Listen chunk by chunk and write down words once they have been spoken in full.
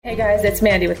Hey guys, it's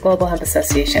Mandy with Global Hemp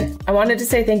Association. I wanted to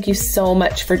say thank you so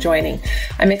much for joining.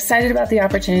 I'm excited about the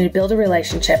opportunity to build a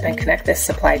relationship and connect this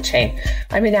supply chain.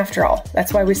 I mean, after all,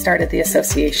 that's why we started the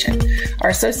association. Our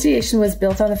association was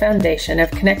built on the foundation of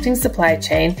connecting supply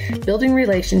chain, building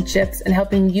relationships, and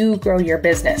helping you grow your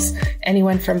business.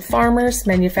 Anyone from farmers,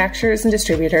 manufacturers, and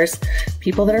distributors,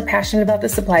 people that are passionate about the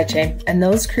supply chain, and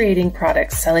those creating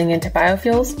products selling into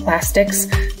biofuels, plastics,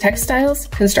 textiles,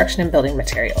 construction, and building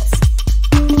materials.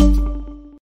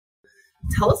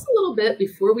 Tell us a little bit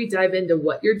before we dive into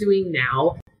what you're doing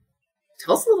now.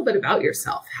 Tell us a little bit about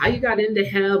yourself, how you got into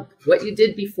hemp, what you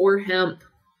did before hemp.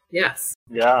 Yes.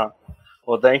 Yeah.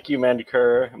 Well, thank you, Mandy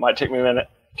Kerr. It might take me a minute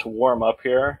to warm up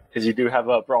here because you do have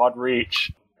a broad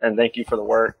reach. And thank you for the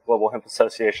work. Global Hemp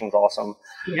Association is awesome.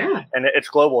 Yeah. And it's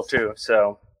global too.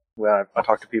 So I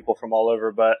talk to people from all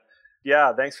over. But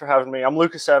yeah, thanks for having me. I'm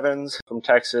Lucas Evans from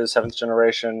Texas, 7th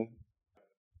generation.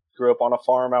 Grew up on a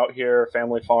farm out here,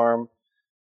 family farm.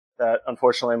 That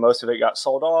unfortunately most of it got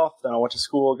sold off. Then I went to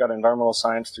school, got an environmental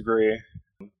science degree.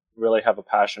 Really have a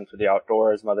passion for the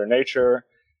outdoors, Mother Nature,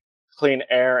 clean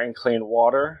air and clean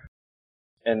water.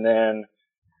 And then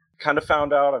kind of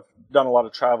found out I've done a lot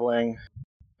of traveling,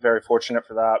 very fortunate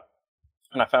for that.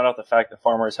 And I found out the fact that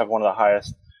farmers have one of the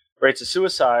highest rates of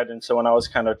suicide. And so when I was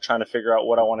kind of trying to figure out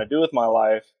what I want to do with my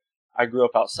life, I grew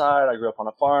up outside, I grew up on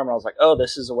a farm, and I was like, oh,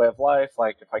 this is a way of life.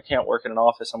 Like if I can't work in an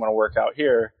office, I'm going to work out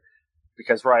here.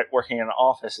 Because, working in an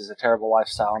office is a terrible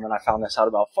lifestyle. And then I found this out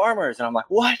about farmers, and I'm like,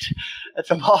 what?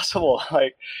 That's impossible.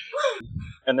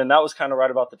 And then that was kind of right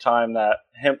about the time that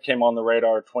hemp came on the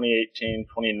radar, 2018,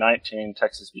 2019,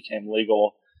 Texas became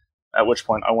legal, at which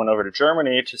point I went over to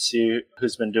Germany to see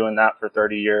who's been doing that for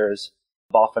 30 years.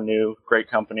 Bofanu, great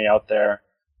company out there.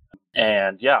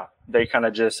 And yeah, they kind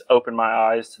of just opened my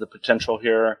eyes to the potential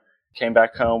here. Came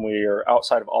back home. We are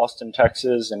outside of Austin,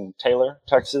 Texas, and Taylor,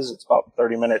 Texas. It's about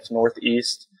 30 minutes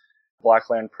northeast,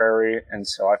 Blackland Prairie. And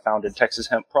so I founded Texas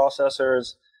Hemp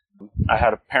Processors. I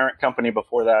had a parent company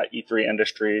before that, E3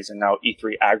 Industries, and now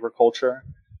E3 Agriculture.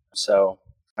 So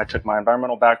I took my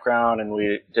environmental background and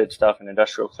we did stuff in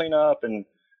industrial cleanup and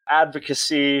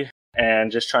advocacy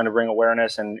and just trying to bring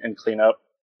awareness and clean up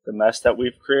the mess that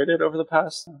we've created over the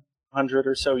past 100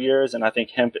 or so years. And I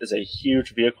think hemp is a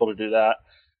huge vehicle to do that.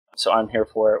 So I'm here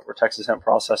for it. We're Texas Hemp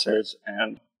Processors,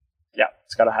 and yeah,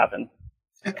 it's got to happen.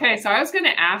 Okay, so I was going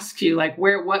to ask you,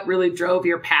 what really drove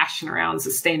your passion around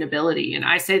sustainability? And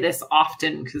I say this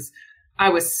often because I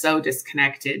was so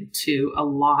disconnected to a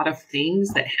lot of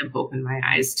things that hemp opened my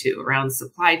eyes to around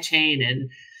supply chain and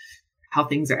how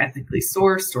things are ethically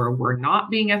sourced or were not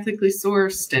being ethically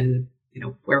sourced, and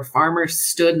where farmers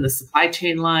stood in the supply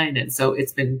chain line. And so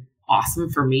it's been awesome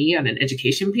for me on an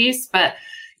education piece, but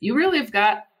you really have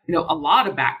got a lot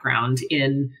of background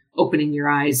in opening your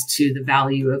eyes to the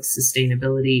value of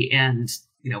sustainability and,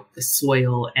 the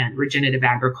soil and regenerative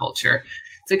agriculture.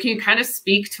 So can you kind of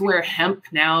speak to where hemp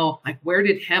now, where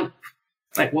did hemp,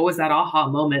 what was that aha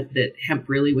moment that hemp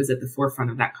really was at the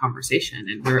forefront of that conversation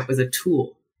and where it was a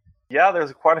tool? Yeah,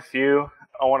 there's quite a few.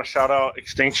 I want to shout out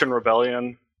Extinction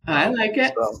Rebellion. I like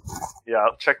it. So, yeah,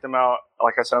 check them out.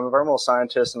 Like I said, I'm an environmental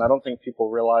scientist, and I don't think people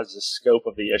realize the scope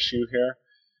of the issue here.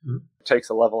 It takes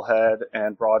a level head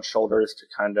and broad shoulders to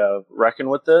kind of reckon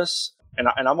with this. And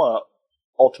I'm a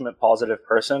ultimate positive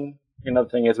person. The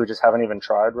thing is, we just haven't even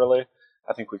tried, really.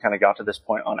 I think we kind of got to this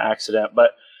point on accident.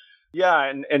 But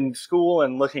yeah, in school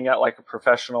and looking at a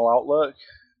professional outlook,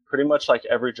 pretty much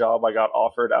every job I got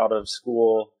offered out of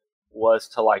school was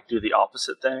to do the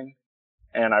opposite thing.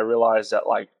 And I realized that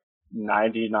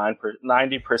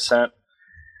 90%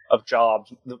 of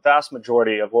jobs, the vast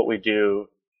majority of what we do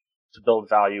to build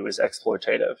value is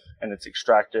exploitative and it's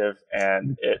extractive,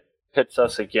 and it pits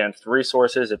us against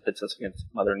resources. It pits us against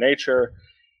Mother Nature,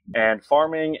 and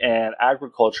farming and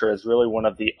agriculture is really one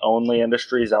of the only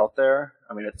industries out there.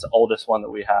 I mean, it's the oldest one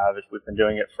that we have. We've been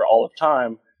doing it for all of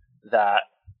time, that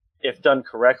if done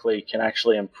correctly can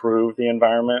actually improve the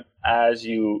environment as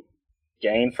you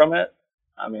gain from it.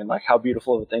 I mean, how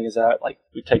beautiful of a thing is that?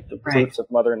 We take the fruits of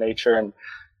Mother Nature and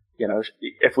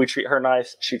if we treat her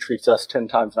nice, she treats us 10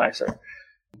 times nicer.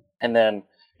 And then,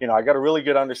 I got a really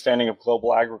good understanding of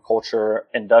global agriculture,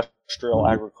 industrial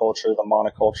agriculture, the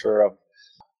monoculture of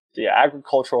the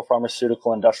agricultural,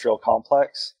 pharmaceutical, industrial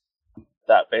complex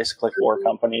that basically 4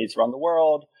 companies run the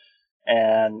world.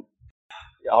 And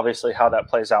obviously how that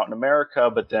plays out in America,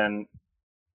 but then,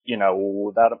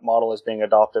 that model is being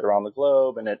adopted around the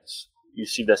globe. And you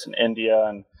see this in India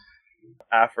and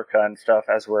Africa and stuff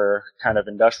as we're kind of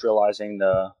industrializing.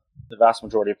 The vast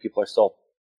majority of people are still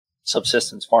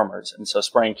subsistence farmers, and so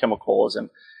spraying chemicals and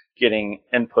getting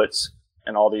inputs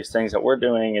and all these things that we're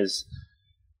doing is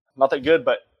not that good,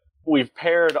 but we've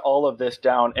pared all of this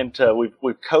down into,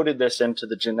 we've coded this into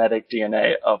the genetic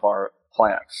DNA of our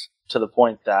plants to the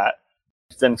point that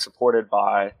it's then supported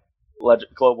by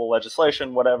global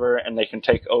legislation, whatever, and they can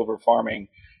take over farming.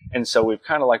 And so we've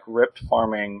kind of like ripped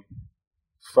farming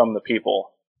from the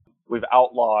people. We've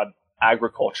outlawed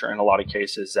agriculture in a lot of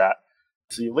cases, that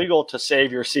it's illegal to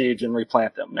save your seeds and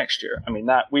replant them next year. I mean,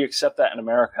 that we accept that in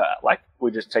America. Like,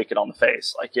 we just take it on the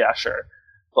face. Like, yeah, sure.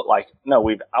 But like, no,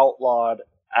 we've outlawed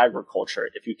agriculture.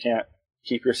 If you can't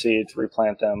keep your seeds,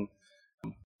 replant them.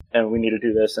 And we need to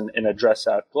do this and address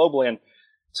that globally. And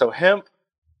so hemp,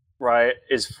 right,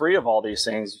 is free of all these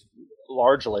things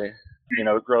largely. You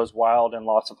know, it grows wild in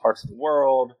lots of parts of the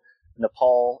world.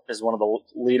 Nepal is one of the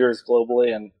leaders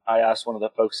globally. And I asked one of the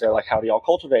folks there, like, how do y'all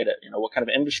cultivate it? You know, what kind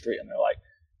of industry? And they're like,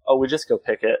 oh, we just go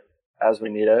pick it as we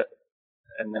need it.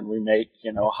 And then we make,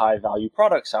 you know, high value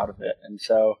products out of it. And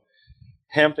so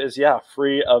hemp is,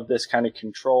 free of this kind of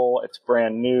control. It's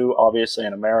brand new, obviously,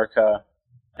 in America.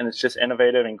 And it's just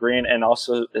innovative and green, and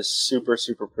also is super,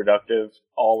 super productive.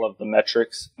 All of the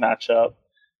metrics match up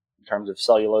in terms of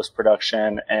cellulose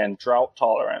production and drought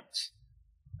tolerance.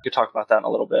 We could talk about that in a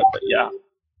little bit, but yeah.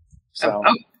 So.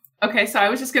 Okay, so I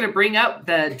was just going to bring up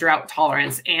the drought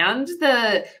tolerance and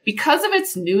because of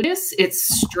its newness, its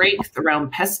strength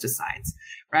around pesticides,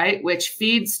 right? Which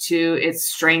feeds to its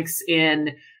strengths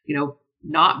in, you know,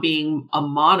 not being a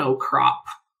monocrop,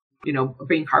 you know,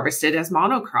 being harvested as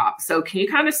monocrop. So can you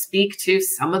kind of speak to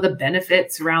some of the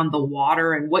benefits around the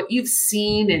water and what you've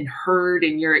seen and heard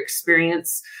in your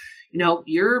experience? You know,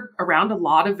 you're around a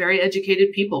lot of very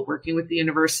educated people working with the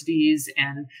universities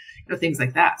and, you know, things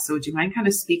like that. So would you mind kind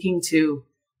of speaking to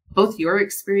both your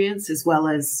experience as well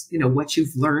as, you know, what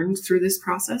you've learned through this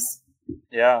process?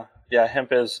 Yeah.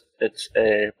 Hemp it's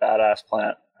a badass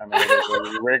plant. I mean, it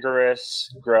is a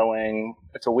rigorous growing,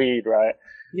 it's a weed, right?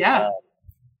 Yeah.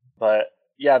 But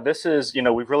yeah, this is, you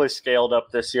know, we've really scaled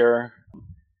up this year,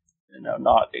 you know,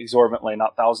 not exorbitantly,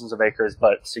 not thousands of acres,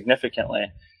 but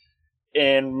significantly.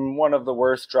 In one of the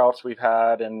worst droughts we've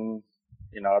had in,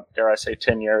 you know, dare I say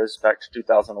 10 years, back to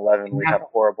 2011, we had a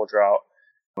horrible drought.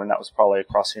 And that was probably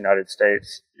across the United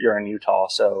States. You're in Utah,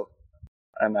 so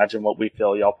I imagine what we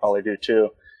feel, y'all probably do too.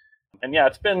 And yeah,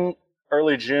 it's been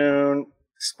early June,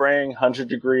 spraying 100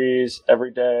 degrees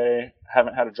every day.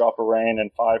 Haven't had a drop of rain in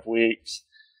 5 weeks.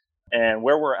 And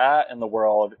where we're at in the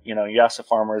world, you know, Yasa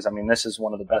farmers, I mean, this is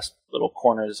one of the best little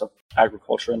corners of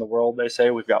agriculture in the world, they say.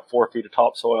 We've got 4 feet of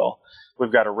topsoil.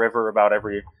 We've got a river about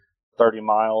every 30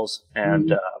 miles,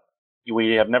 and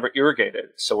we have never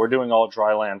irrigated. So we're doing all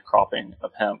dry land cropping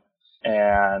of hemp.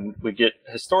 And we get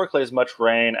historically as much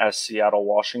rain as Seattle,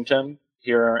 Washington,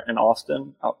 here in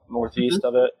Austin, out northeast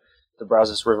of it. The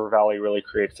Brazos River Valley really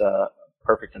creates a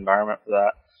perfect environment for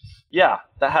that. Yeah,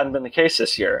 that hadn't been the case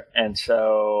this year. And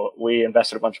so we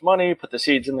invested a bunch of money, put the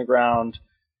seeds in the ground,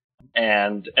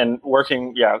 and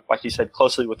working, like you said,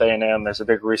 closely with A&M. There's a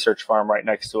big research farm right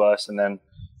next to us. And then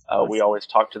we always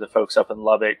talk to the folks up in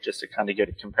Lubbock just to kind of get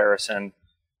a comparison.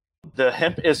 The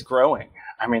hemp is growing.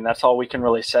 I mean, that's all we can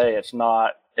really say. It's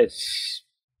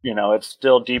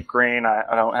still deep green.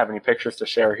 I don't have any pictures to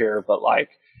share here, but like,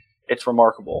 it's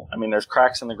remarkable. I mean, there's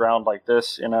cracks in the ground like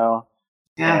this, you know,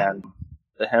 and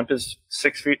the hemp is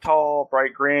 6 feet tall,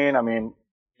 bright green. I mean,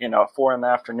 you know, 4 in the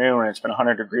afternoon and it's been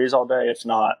 100 degrees all day. It's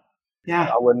not,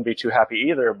 I wouldn't be too happy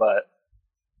either, but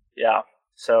yeah.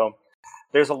 So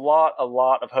there's a lot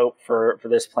of hope for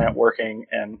this plant working.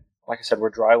 And like I said, we're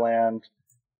dry land,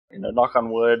 you know, knock on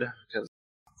wood, because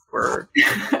we're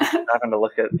having to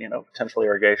look at, you know, potential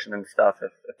irrigation and stuff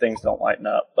if things don't lighten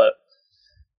up. But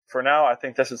for now, I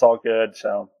think this is all good.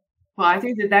 So, well, I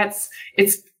think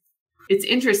it's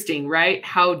interesting, right?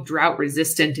 How drought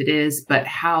resistant it is, but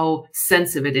how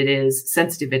sensitive it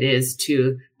is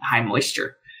to high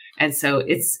moisture. And so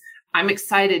I'm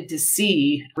excited to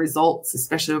see results,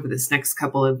 especially over this next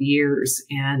couple of years,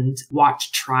 and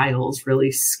watch trials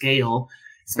really scale,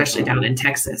 especially down in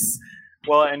Texas.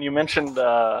 Well, and you mentioned,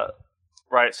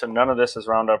 right, so none of this is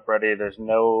Roundup ready. There's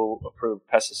no approved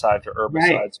pesticides or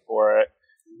herbicides for it.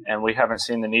 And we haven't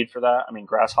seen the need for that. I mean,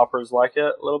 grasshoppers like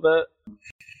it a little bit,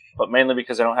 but mainly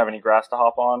because they don't have any grass to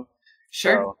hop on.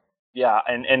 Sure. So, yeah,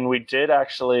 and we did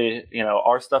actually, you know,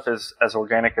 our stuff is as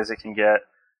organic as it can get.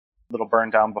 A little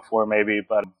burned down before maybe,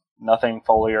 but nothing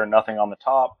foliar, nothing on the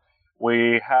top.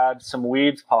 We had some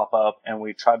weeds pop up, and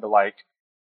we tried to like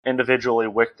individually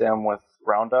wick them with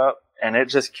Roundup, and it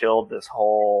just killed this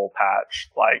whole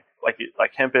patch. Like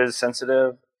hemp is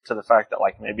sensitive to the fact that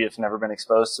like maybe it's never been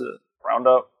exposed to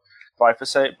Roundup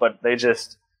glyphosate, but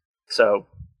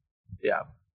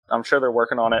I'm sure they're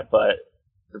working on it, but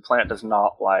the plant does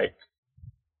not like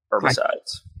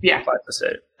herbicides. Yeah.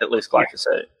 Glyphosate, at least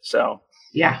glyphosate. So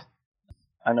yeah.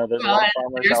 I know there's a lot of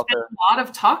farmers out there. A lot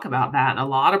of talk about that and a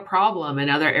lot of problem in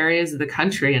other areas of the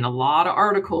country and a lot of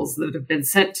articles that have been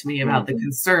sent to me about the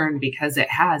concern because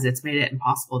it's made it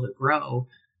impossible to grow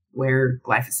where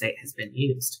glyphosate has been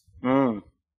used.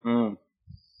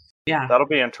 Yeah. That'll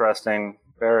be interesting,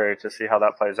 to see how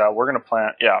that plays out. We're going to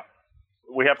plant,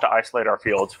 we have to isolate our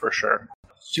fields for sure.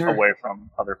 Away from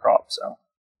other crops. So,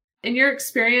 in your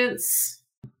experience,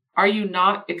 are you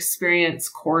not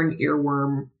experienced corn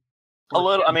earworm? A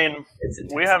little. I mean,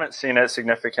 we haven't seen it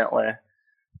significantly.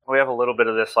 We have a little bit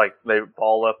of this, like they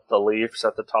ball up the leaves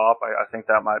at the top. I think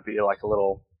that might be like a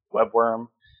little webworm.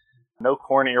 No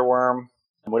corn earworm.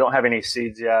 We don't have any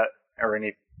seeds yet or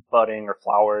any budding or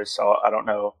flowers, so I don't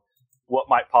know what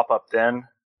might pop up then.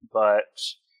 But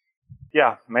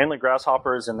yeah, mainly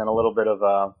grasshoppers and then a little bit of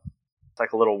it's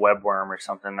like a little webworm or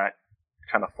something that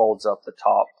kind of folds up the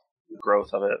top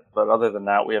growth of it. But other than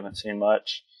that, we haven't seen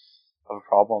much of a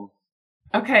problem.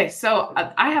 Okay, so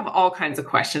I have all kinds of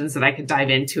questions that I could dive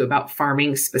into about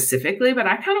farming specifically, but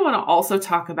I kind of want to also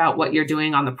talk about what you're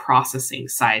doing on the processing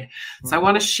side. So I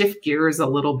want to shift gears a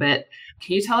little bit.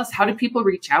 Can you tell us, how do people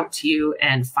reach out to you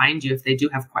and find you if they do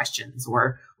have questions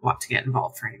or want to get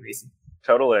involved for any reason?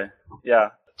 Totally. Yeah.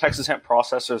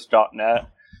 TexasHempProcessors.net.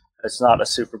 It's not a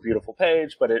super beautiful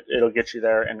page, but it'll get you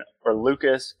there. Or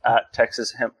Lucas at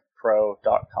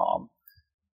TexasHempPro.com.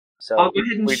 So I'll go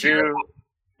ahead and share.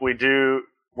 We do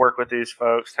work with these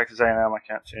folks, Texas A&M, I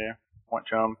can't see you, point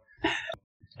to them,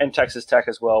 and Texas Tech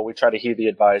as well. We try to heed the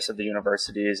advice of the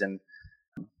universities, and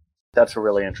that's a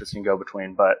really interesting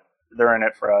go-between, but they're in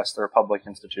it for us. They're a public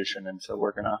institution, and so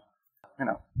we're going to,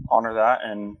 honor that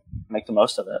and make the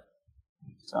most of it.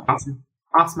 So. Awesome.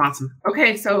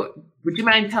 Okay, so would you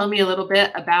mind telling me a little bit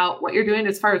about what you're doing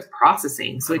as far as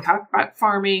processing? So we talked about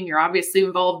farming. You're obviously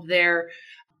involved there.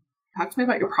 Talk to me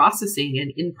about your processing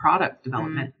and in-product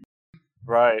development.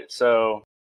 Right. So,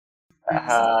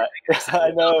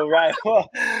 I know, right.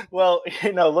 Well,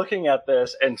 looking at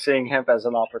this and seeing hemp as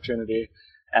an opportunity,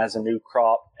 as a new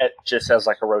crop, just as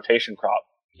like a rotation crop,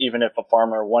 even if a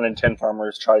farmer, 1 in 10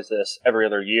 farmers tries this every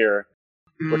other year,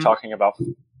 we're talking about,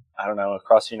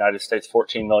 across the United States,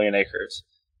 14 million acres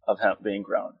of hemp being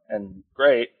grown. And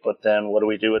great, but then what do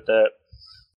we do with it?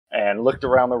 And looked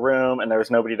around the room and there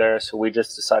was nobody there, so we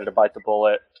just decided to bite the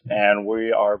bullet, and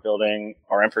we are building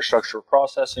our infrastructure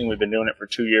processing. We've been doing it for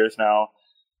 2 years now.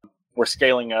 We're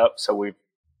scaling up, so we've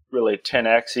really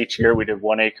 10x each year. We did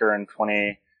 1 acre in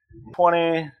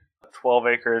 2020, 12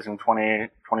 acres in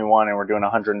 2021, and we're doing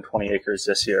 120 acres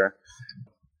this year.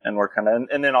 And we're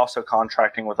and then also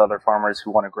contracting with other farmers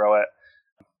who want to grow it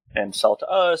and sell to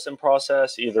us and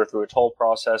process either through a toll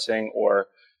processing or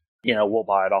we'll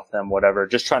buy it off them, whatever,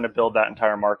 just trying to build that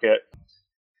entire market.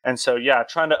 And so,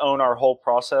 trying to own our whole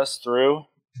process through.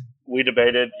 We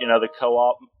debated, the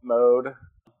co-op mode.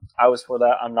 I was for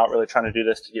that. I'm not really trying to do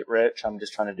this to get rich. I'm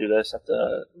just trying to do this at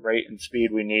the rate and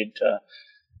speed we need to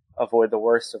avoid the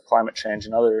worst of climate change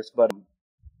and others. But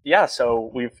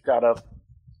so we've got an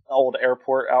old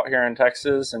airport out here in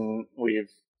Texas, and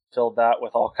we've filled that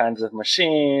with all kinds of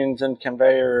machines and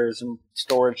conveyors and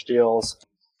storage deals.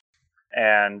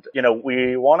 And,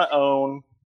 we want to own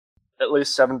at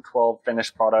least 7 to 12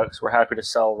 finished products. We're happy to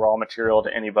sell raw material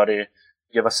to anybody.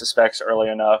 Give us the specs early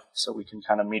enough so we can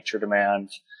kind of meet your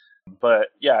demands. But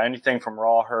anything from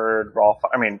raw herd,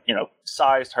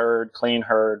 sized herd, clean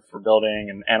herd for building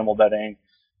and animal bedding.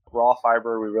 Raw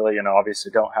fiber, we really,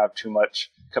 obviously don't have too much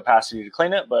capacity to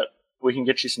clean it, but we can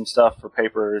get you some stuff for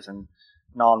papers and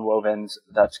non-wovens.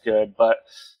 That's good. But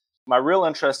my real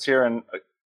interest here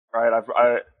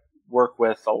I work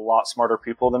with a lot smarter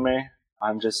people than me.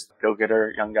 I'm just a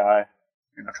go-getter, young guy,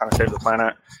 trying to save the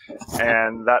planet.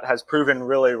 And that has proven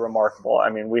really remarkable. I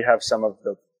mean, we have some of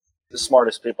the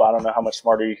smartest people. I don't know how much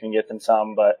smarter you can get than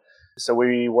some, but so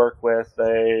we work with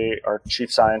our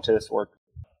chief scientist, worked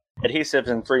adhesives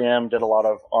and 3M, did a lot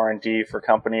of R&D for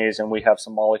companies, and we have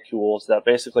some molecules that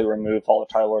basically remove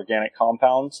volatile organic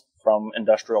compounds from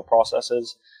industrial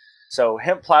processes. So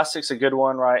hemp plastic's a good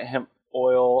one, right? Hemp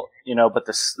oil, but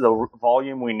the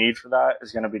volume we need for that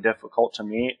is going to be difficult to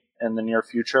meet in the near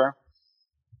future.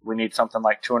 We need something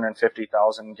like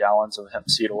 250,000 gallons of hemp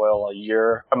seed oil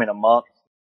a month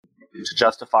to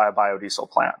justify a biodiesel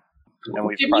plant.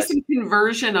 And give me some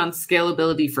conversion on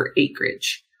scalability for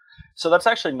acreage. So that's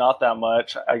actually not that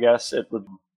much. I guess I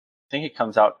think it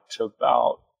comes out to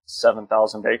about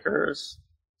 7,000 acres.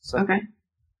 So, okay.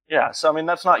 Yeah. So,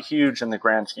 that's not huge in the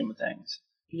grand scheme of things.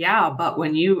 Yeah, but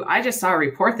I just saw a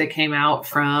report that came out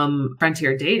from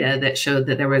Frontier Data that showed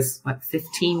that there was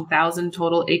 15,000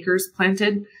 total acres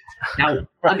planted. Now,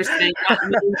 understanding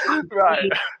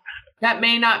Right. that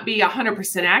may not be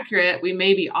 100% accurate. We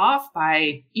may be off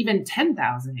by even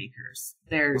 10,000 acres.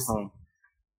 There's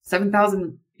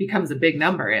 7,000 becomes a big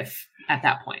number if at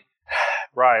that point.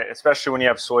 Right, especially when you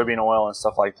have soybean oil and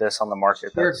stuff like this on the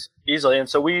market. Sure. That's easily. And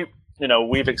so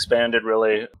we've expanded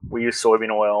really. We use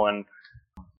soybean oil and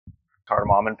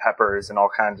cardamom and peppers and all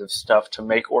kinds of stuff to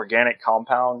make organic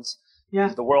compounds. Yeah.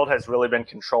 The world has really been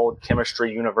controlled.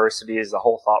 Chemistry, universities, the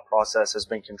whole thought process has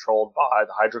been controlled by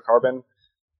the hydrocarbon,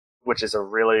 which is a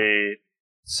really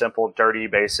simple, dirty,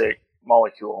 basic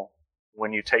molecule.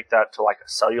 When you take that to like a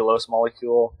cellulose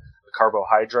molecule, a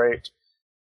carbohydrate,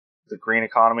 the green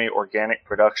economy, organic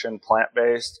production,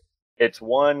 plant-based, it's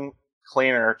one,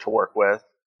 cleaner to work with,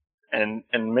 and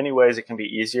in many ways it can be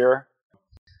easier.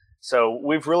 So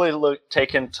we've really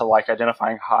taken to like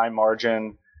identifying high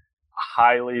margin,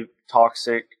 highly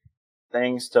toxic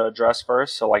things to address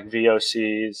first. So like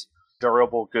VOCs,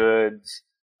 durable goods,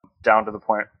 down to the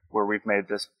point where we've made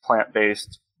this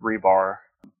plant-based rebar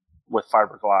with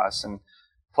fiberglass and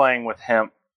playing with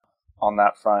hemp on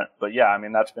that front. But yeah, I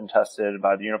mean, that's been tested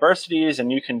by the universities,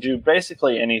 and you can do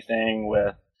basically anything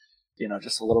with,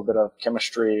 just a little bit of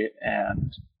chemistry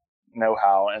and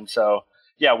know-how. And so,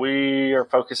 yeah, we are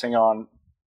focusing on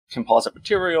composite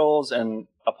materials and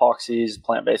epoxies,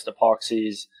 plant-based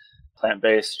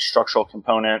structural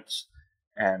components.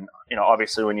 And,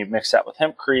 obviously when you mix that with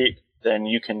hempcrete, then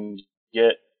you can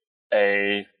get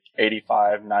a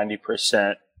 85,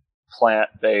 90%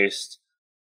 plant-based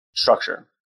structure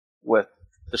with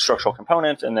the structural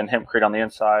components and then hempcrete on the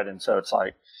inside. And so it's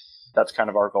like, that's kind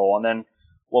of our goal. And then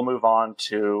we'll move on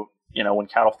to, when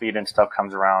cattle feed and stuff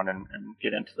comes around and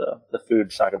get into the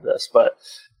food side of this. But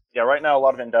yeah, right now, a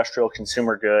lot of industrial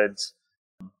consumer goods.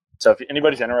 So if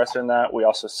anybody's interested in that, we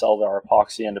also sell our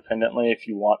epoxy independently. If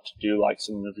you want to do like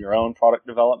some of your own product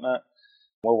development,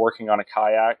 we're working on a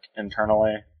kayak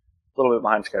internally, a little bit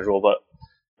behind schedule, but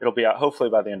it'll be out hopefully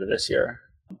by the end of this year,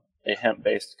 a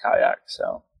hemp-based kayak.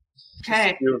 So just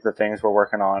a few of the things we're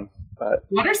working on. But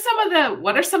what are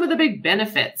some of the big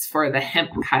benefits for the hemp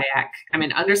kayak? I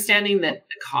mean, understanding that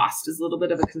the cost is a little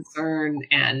bit of a concern,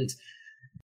 and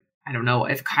I don't know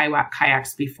if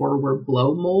kayaks before were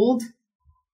blow mold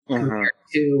compared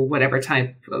to whatever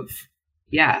type of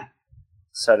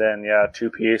set in,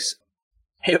 two-piece.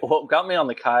 Hey, what got me on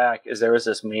the kayak is there was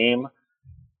this meme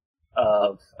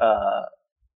of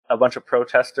a bunch of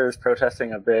protesters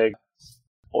protesting a big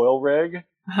oil rig.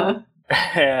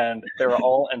 And they were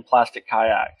all in plastic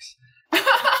kayaks.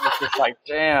 It's just like,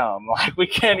 damn, like we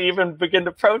can't even begin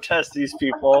to protest these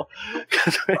people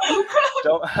because we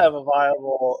don't have a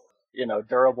viable,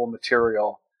 durable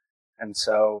material. And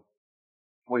so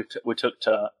we took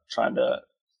to trying to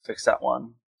fix that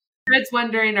one. Fred's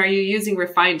wondering, are you using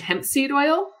refined hemp seed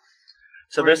oil?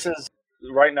 So this is,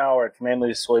 right now, it's mainly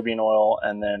soybean oil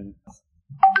and then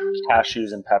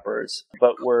cashews and peppers.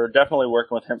 But we're definitely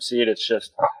working with hemp seed. It's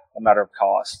just a matter of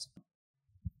cost.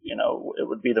 It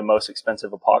would be the most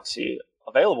expensive epoxy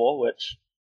available, which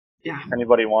if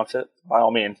anybody wants it, by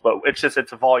all means. But it's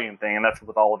a volume thing, and that's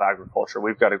with all of agriculture.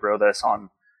 We've got to grow this on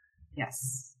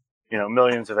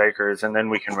millions of acres, and then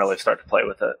we can really start to play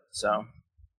with it. So,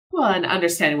 well, and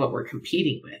understanding what we're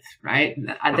competing with, right?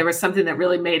 There was something that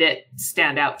really made it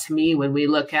stand out to me when we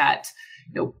look at,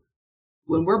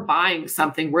 when we're buying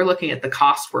something, we're looking at the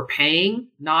cost we're paying,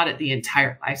 not at the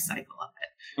entire life cycle of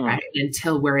it, right?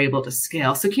 Until we're able to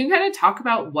scale. So can you kind of talk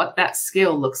about what that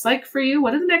scale looks like for you?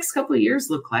 What do the next couple of years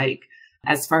look like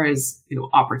as far as,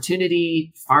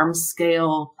 opportunity, farm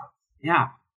scale? Yeah.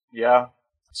 Yeah.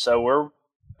 So we're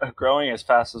growing as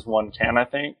fast as one can, I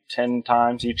think, 10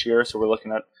 times each year. So we're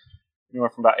looking at anywhere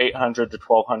from about 800 to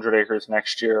 1,200 acres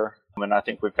next year. And I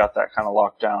think we've got that kind of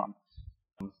locked down.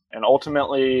 And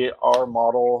ultimately, our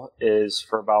model is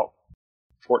for about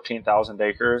 14,000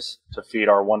 acres to feed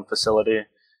our one facility.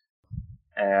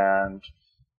 And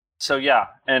so,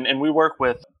 and we work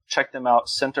with, check them out,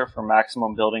 Center for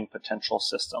Maximum Building Potential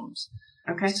Systems.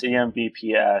 Okay.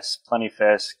 CMBPS,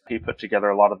 Plentyfisk. He put together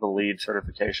a lot of the LEED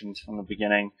certifications from the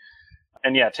beginning.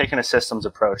 And taking a systems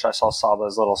approach. I saw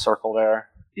Saba's little circle there.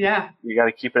 Yeah. You got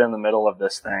to keep it in the middle of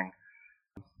this thing.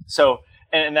 So,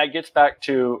 and that gets back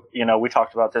to, we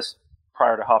talked about this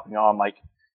prior to hopping on, like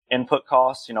input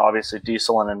costs. Obviously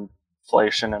diesel and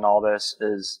inflation and all this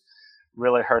is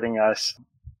really hurting us.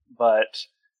 But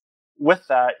with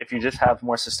that, if you just have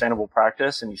more sustainable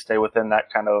practice and you stay within that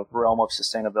kind of realm of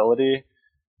sustainability,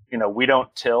 we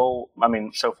don't till. I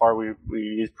mean, so far we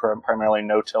use primarily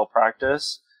no-till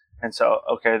practice. And so,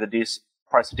 okay, the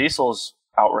price of diesel is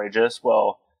outrageous.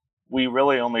 Well, we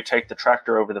really only take the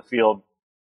tractor over the field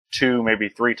 2, maybe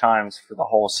 3 times for the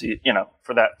whole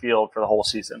for that field for the whole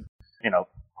season.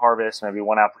 Harvest, maybe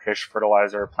 1 application of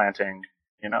fertilizer, planting,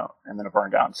 and then a burn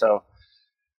down. So,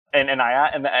 and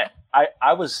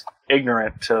I was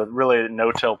ignorant to really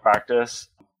no-till practice,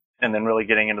 and then really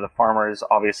getting into the farmers.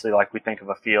 Obviously, like we think of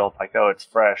a field like, oh, it's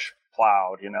fresh,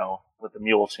 plowed, with the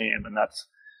mule team, and that's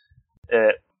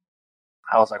it.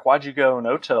 I was like, why'd you go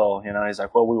no-till? He's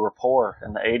like, well, we were poor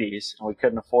in the 80s and we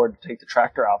couldn't afford to take the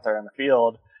tractor out there in the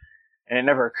field. And it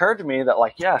never occurred to me that,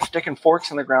 like, yeah, sticking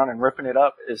forks in the ground and ripping it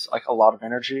up is like a lot of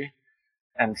energy.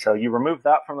 And so you remove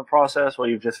that from the process, well,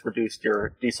 you've just reduced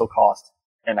your diesel cost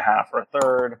in half or a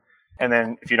third. And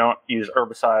then if you don't use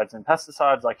herbicides and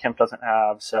pesticides like hemp doesn't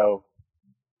have. So,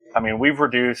 I mean,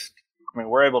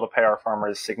 we're able to pay our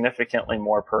farmers significantly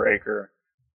more per acre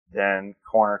than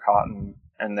corn or cotton.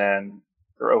 And then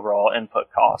their overall input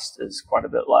cost is quite a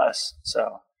bit less.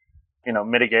 So,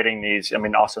 mitigating these, I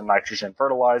mean, also nitrogen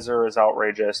fertilizer is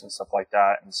outrageous and stuff like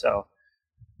that. And so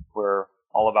we're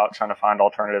all about trying to find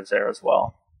alternatives there as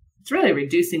well. It's really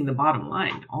reducing the bottom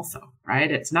line also, right?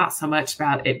 It's not so much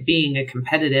about it being a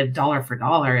competitive dollar for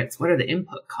dollar. It's what are the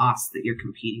input costs that you're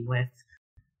competing with?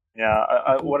 Yeah,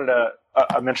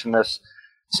 I mentioned this.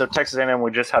 So Texas A&M, we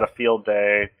just had a field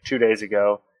day 2 days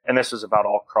ago, and this was about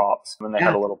all crops. And they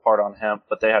had a little part on hemp,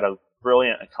 but they had a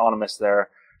brilliant economist there,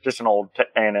 just an old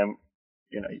A&M,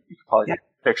 you could probably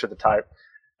picture the type,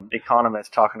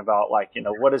 economist talking about, like,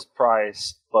 what is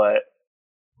price but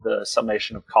the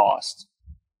summation of cost.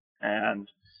 And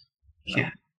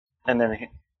and then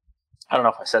I don't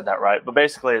know if I said that right, but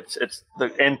basically it's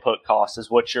the input cost is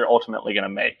what you're ultimately going to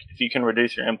make. If you can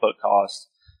reduce your input cost,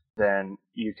 then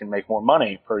you can make more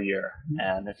money per year. Mm-hmm.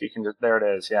 And if you can there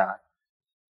it is. Yeah.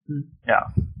 Mm-hmm. Yeah.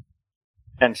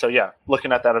 And so,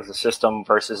 looking at that as a system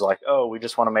versus like, oh, we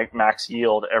just want to make max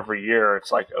yield every year.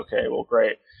 It's like, okay, well,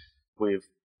 great. We've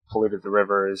polluted the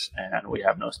rivers and we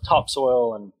have no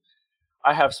topsoil. And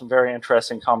I have some very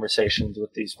interesting conversations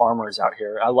with these farmers out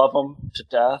here. I love them to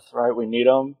death, right? We need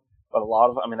them. But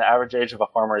the average age of a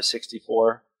farmer is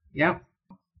 64. Yeah.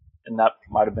 And that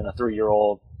might have been a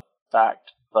 3-year-old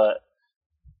fact. But,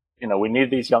 we need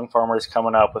these young farmers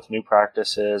coming up with new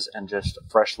practices and just a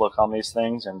fresh look on these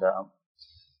things. And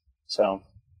so,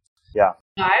 yeah.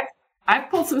 I've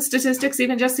pulled some statistics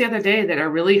even just the other day that are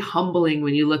really humbling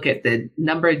when you look at the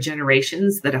number of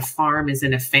generations that a farm is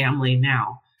in a family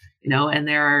now. And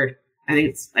there are, I think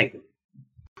it's like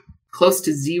close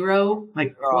to 0,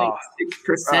 like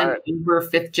 0.6% over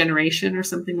 5th generation or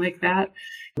something like that.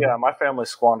 Yeah, my family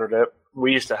squandered it.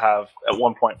 We used to have at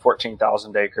one point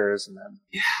 14,000 acres and then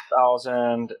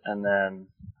 1,000 and then.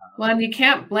 Well, and you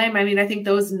can't blame, I think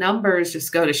those numbers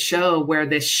just go to show where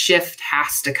this shift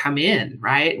has to come in,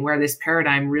 right? Where this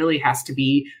paradigm really has to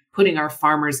be putting our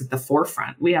farmers at the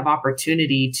forefront. We have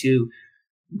opportunity to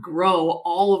grow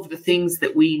all of the things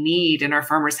that we need and our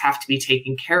farmers have to be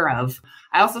taken care of.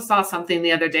 I also saw something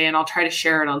the other day, and I'll try to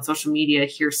share it on social media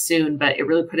here soon, but it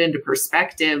really put into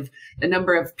perspective the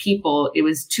number of people. It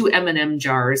was 2 M&M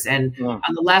jars, and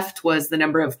on the left was the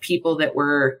number of people that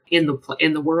were in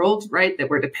the world, right, that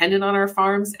were dependent on our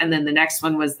farms, and then the next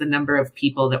one was the number of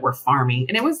people that were farming.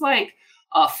 And it was like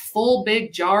a full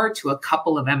big jar to a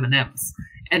couple of M&Ms.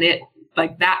 And it,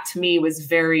 like, that to me was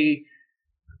very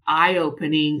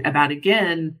eye-opening about,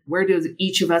 again, where does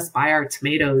each of us buy our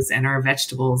tomatoes and our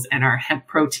vegetables and our hemp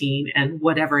protein and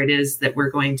whatever it is that we're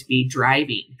going to be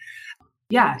driving.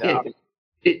 That's,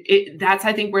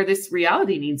 I think, where this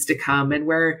reality needs to come, and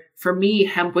where, for me,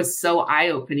 hemp was so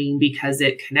eye-opening because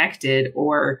it connected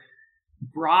or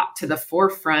brought to the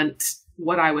forefront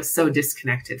what I was so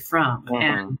disconnected from.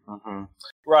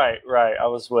 Right. I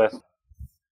was with,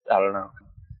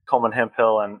 Coleman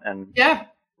Hemphill and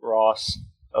Ross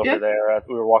over there.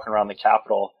 We were walking around the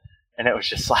Capitol, and it was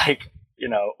just like,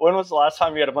 when was the last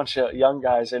time you had a bunch of young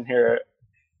guys in here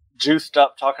juiced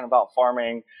up talking about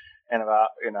farming and about,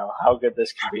 how good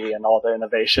this can be and all the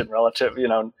innovation relative,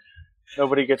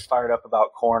 nobody gets fired up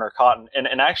about corn or cotton.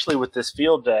 And actually with this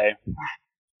field day,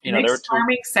 there were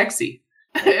farming sexy.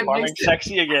 Farming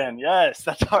sexy again. Yes.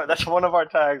 That's one of our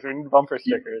tags. We need bumper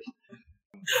stickers.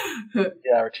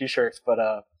 Or t-shirts, but,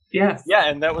 yes. Yeah,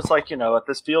 and that was like, at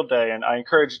this field day, and I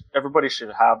encourage everybody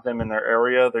should have them in their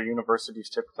area. Their universities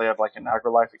typically have like an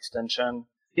AgriLife extension.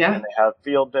 Yeah. And they have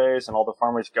field days, and all the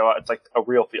farmers go out. It's like a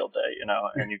real field day,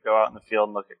 and you go out in the field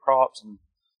and look at crops. And,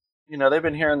 they've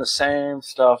been hearing the same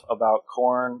stuff about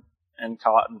corn and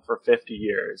cotton for 50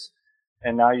 years.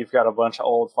 And now you've got a bunch of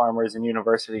old farmers and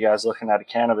university guys looking at a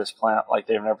cannabis plant like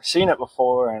they've never seen it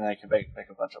before, and they can make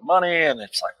a bunch of money. And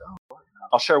it's like, oh.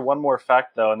 I'll share one more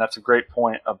fact, though, and that's a great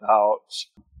point about,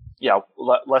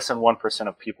 less than 1%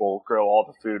 of people grow all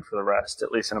the food for the rest,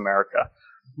 at least in America.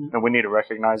 Mm-hmm. And we need to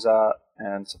recognize that,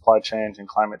 and supply change and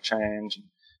climate change, and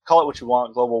call it what you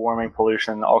want, global warming,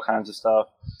 pollution, all kinds of stuff.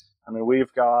 I mean,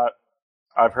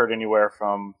 I've heard anywhere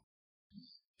from,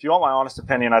 if you want my honest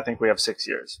opinion, I think we have 6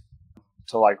 years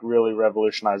to like really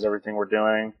revolutionize everything we're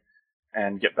doing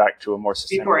and get back to a more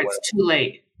sustainable way. Before it's too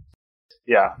late.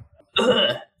 Yeah.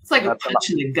 Ugh. It's like a punch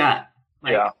in the gut.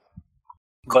 Yeah.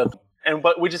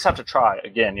 But we just have to try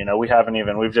again.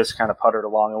 We've just kind of puttered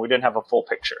along, and we didn't have a full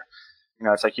picture.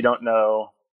 It's like you don't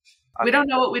know. We don't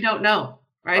know what we don't know,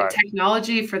 right?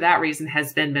 Technology for that reason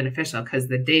has been beneficial because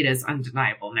the data is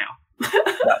undeniable now.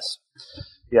 Yes.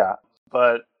 Yeah.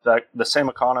 But the same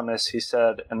economist, he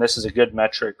said, and this is a good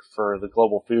metric for the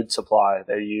global food supply,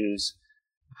 they use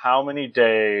how many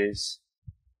days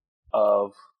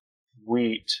of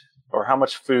wheat or how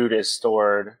much food is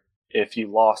stored if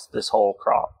you lost this whole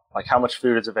crop. Like how much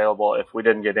food is available if we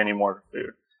didn't get any more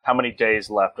food? How many days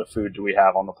left of food do we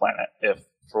have on the planet if,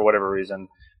 for whatever reason,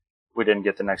 we didn't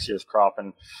get the next year's crop?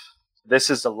 And this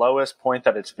is the lowest point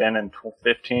that it's been in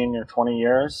 15 or 20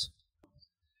 years.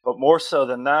 But more so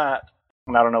than that,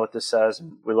 and I don't know what this says,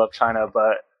 we love China,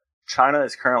 but China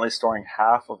is currently storing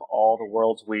half of all the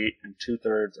world's wheat and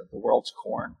 2/3 of the world's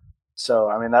corn. So,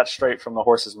 I mean, that's straight from the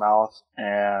horse's mouth.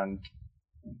 And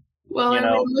well, and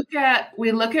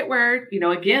we look at where,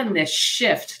 again, this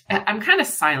shift. I'm kind of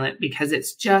silent because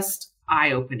it's just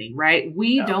eye-opening, right?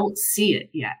 We don't see it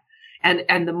yet.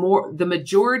 And the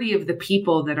majority of the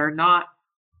people that are not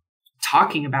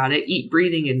talking about it, eat,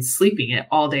 breathing, and sleeping it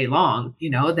all day long,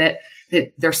 that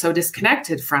they're so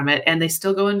disconnected from it, and they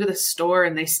still go into the store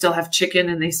and they still have chicken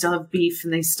and they still have beef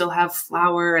and they still have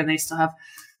flour and they still have,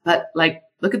 but like,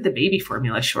 look at the baby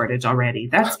formula shortage already.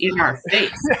 That's in our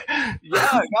face.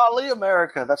 Yeah, golly,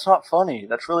 America. That's not funny.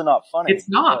 That's really not funny. It's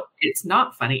not. It's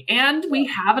not funny. And we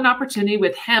have an opportunity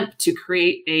with hemp to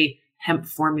create a hemp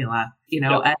formula,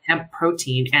 a hemp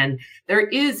protein. And there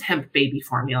is hemp baby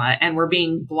formula, and we're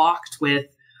being blocked with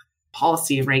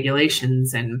policy and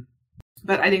regulations.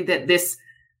 But I think that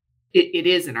it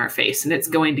is in our face, and it's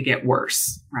going to get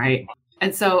worse. Right.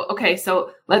 And so,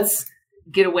 so let's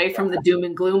get away from the doom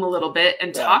and gloom a little bit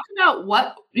and talk about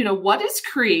what is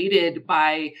created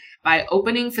by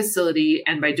opening facility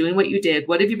and by doing what you did.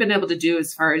 What have you been able to do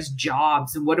as far as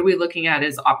jobs, and what are we looking at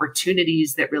as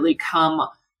opportunities that really come?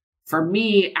 For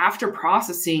me, after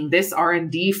processing, this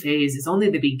R&D phase is only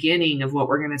the beginning of what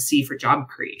we're going to see for job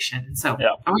creation. And so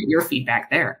I want your feedback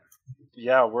there.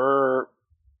 Yeah, we're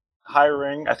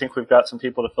hiring. I think we've got some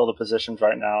people to fill the positions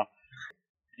right now.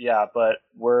 Yeah, but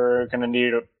we're going to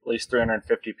need at least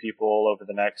 350 people over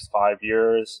the next 5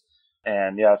 years.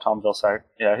 And Tom Vilsack,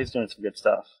 he's doing some good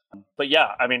stuff. But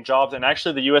I mean, jobs, and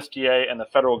actually the USDA and the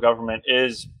federal government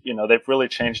is, they've really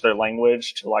changed their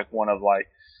language to like one of like,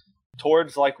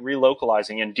 towards like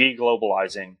relocalizing and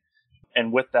deglobalizing.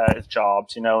 And with that is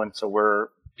jobs, and so we're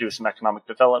doing some economic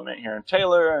development here in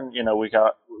Taylor, and,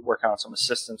 we're working on some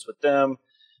assistance with them.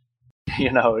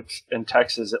 It's in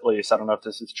Texas, at least. I don't know if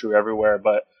this is true everywhere,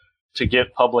 but to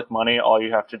get public money, all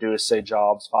you have to do is say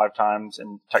jobs 5 times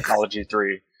and technology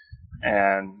 3,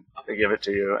 and they give it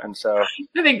to you. And so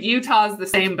I think Utah's the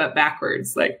same, but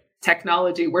backwards. Like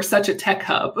technology, we're such a tech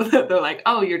hub. They're like,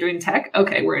 oh, you're doing tech?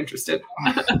 Okay, we're interested.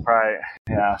 Right.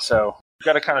 Yeah. So you've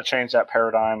got to kind of change that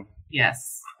paradigm.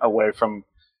 Yes. Away from,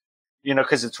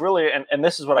 because it's really, and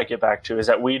this is what I get back to, is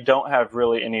that we don't have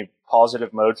really any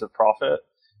positive modes of profit.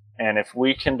 And if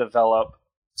we can develop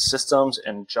systems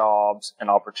and jobs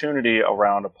and opportunity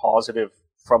around a positive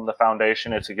from the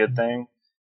foundation, it's a good thing.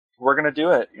 We're going to do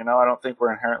it. I don't think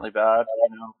we're inherently bad.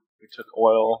 We took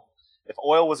oil. If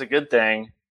oil was a good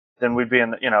thing, then we'd be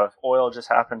in if oil just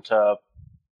happened to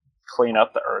clean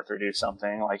up the earth or do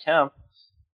something like hemp,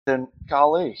 then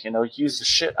golly, use the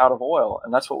shit out of oil.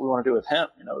 And that's what we want to do with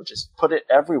hemp, just put it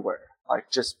everywhere.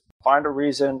 Like just find a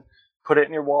reason, put it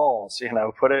in your walls,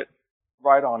 put it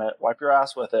right on it, wipe your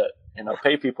ass with it,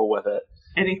 pay people with it.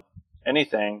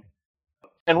 Anything.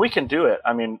 And we can do it.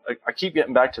 I mean, I keep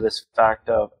getting back to this fact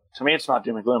of, to me, it's not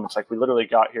doom and gloom. It's like we literally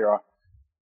got here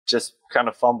just kind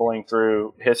of fumbling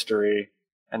through history,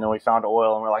 and then we found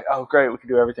oil, and we're like, oh, great, we can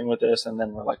do everything with this. And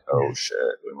then we're like, oh, shit,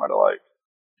 we might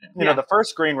have the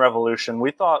first green revolution,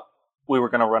 we thought we were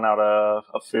going to run out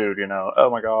of food, oh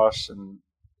my gosh. And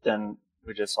then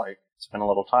we just spent a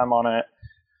little time on it,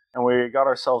 and we got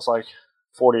ourselves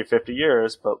 40, 50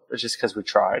 years, but it's just because we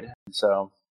tried.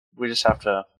 So we just have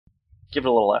to give it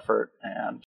a little effort.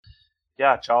 And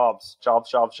yeah, jobs,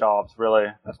 really.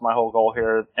 That's my whole goal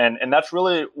here. And that's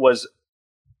really was,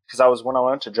 because when I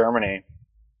went to Germany,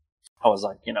 I was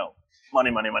like,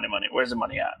 money. Where's the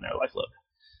money at? And they're like, look,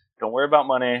 don't worry about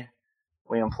money.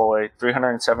 We employ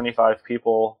 375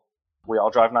 people. We all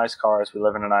drive nice cars. We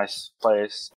live in a nice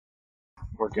place.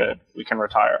 We're good. We can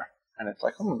retire. And it's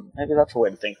like, maybe that's a way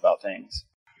to think about things.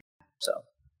 So,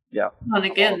 yeah. And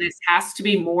again, this has to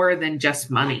be more than just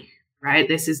money, right?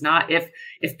 This is not,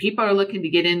 if people are looking to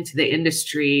get into the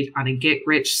industry on a get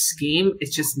rich scheme,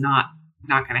 it's just not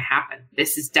going to happen.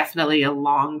 This is definitely a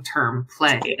long-term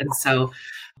play. And so,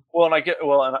 I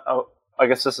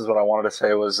guess this is what I wanted to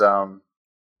say was,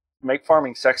 make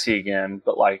farming sexy again,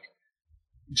 but like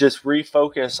just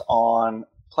refocus on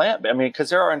because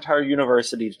there are entire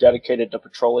universities dedicated to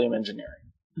petroleum engineering,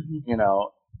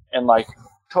 and like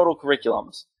total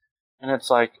curriculums. And it's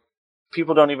like,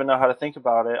 people don't even know how to think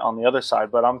about it on the other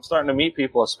side, but I'm starting to meet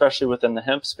people, especially within the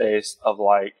hemp space, of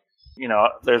like,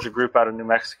 there's a group out of New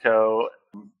Mexico,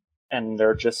 and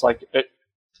they're just like,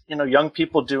 young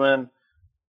people doing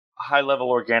high level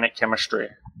organic chemistry,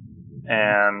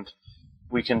 and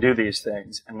we can do these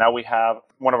things. And now we have,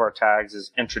 one of our tags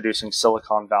is introducing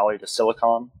Silicon Valley to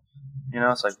silicon.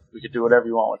 It's like, we could do whatever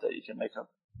you want with it. You can make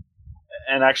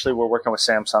and actually we're working with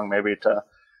Samsung maybe to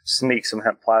sneak some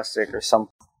hemp plastic or some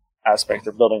aspect.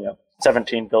 They're building a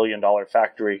 $17 billion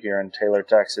factory here in Taylor,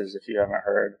 Texas, if you haven't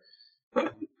heard.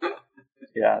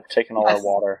 Yeah, taking all our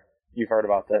water. You've heard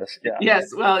about this. Yeah.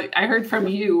 Yes. Well, I heard from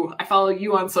you. I follow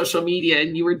you on social media,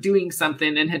 and you were doing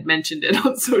something and had mentioned it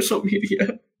on social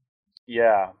media.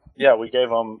 Yeah. We gave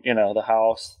them, the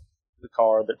house, the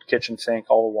car, the kitchen sink,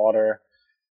 all the water.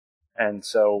 And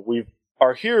so we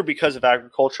are here because of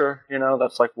agriculture,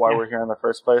 that's like why we're here in the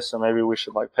first place. So maybe we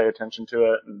should like pay attention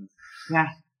to it. And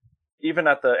even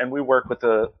and we work with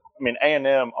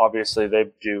A&M, obviously they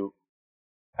do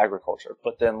agriculture,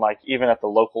 but then like even at the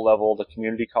local level, the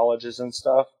community colleges and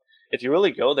stuff, if you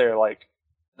really go there, like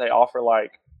they offer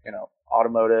like,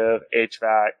 automotive,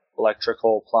 HVAC,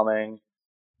 electrical, plumbing,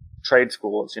 trade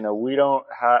schools. We don't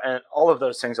have, and all of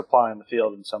those things apply in the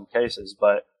field in some cases,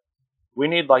 but we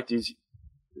need like these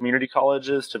community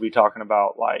colleges to be talking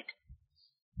about like,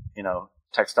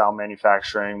 textile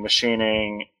manufacturing,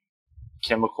 machining,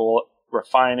 chemical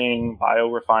refining,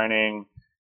 biorefining.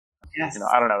 Yes.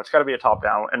 I don't know. It's got to be a top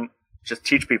down and just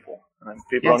teach people. And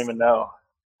people don't even know.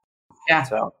 Yeah.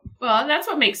 So. Well, and that's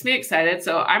what makes me excited.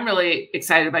 So I'm really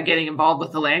excited about getting involved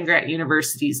with the land grant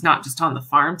universities, not just on the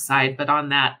farm side, but on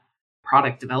that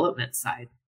product development side,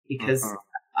 because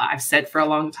I've said for a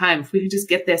long time, if we can just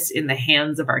get this in the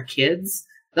hands of our kids,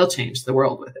 they'll change the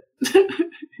world with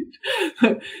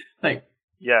it. Like,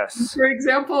 yes, for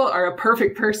example, are a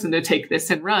perfect person to take this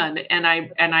and run. And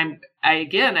I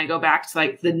go back to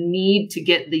like the need to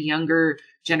get the younger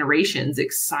generations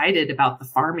excited about the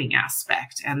farming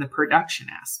aspect and the production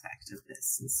aspect of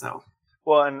this. And so,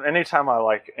 well, and anytime I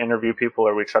like interview people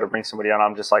or we try to bring somebody on,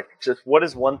 I'm just like, what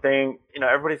is one thing,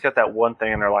 everybody's got that one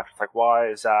thing in their life. It's like, why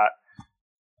is that?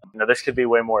 This could be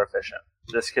way more efficient.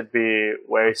 This could be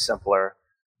way simpler.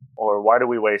 Or why do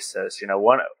we waste this?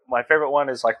 My favorite one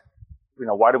is like,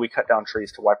 why do we cut down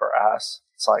trees to wipe our ass?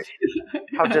 It's like,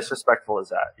 how disrespectful is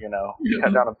that? We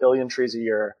cut down 1 billion trees a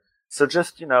year. So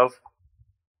just,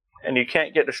 and you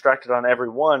can't get distracted on every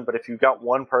one, but if you've got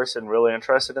one person really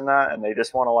interested in that and they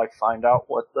just want to like find out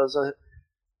what does a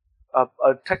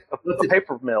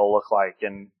paper mill look like,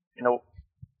 and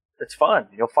it's fun.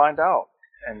 You'll find out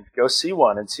and go see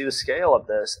one and see the scale of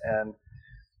this, and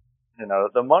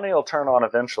the money will turn on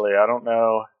eventually. I don't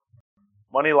know.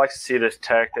 Money likes to see this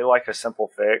tech. They like a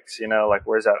simple fix, like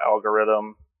where's that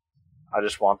algorithm? I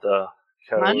just want the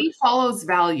code. Money follows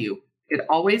value. It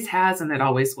always has, and it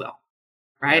always will.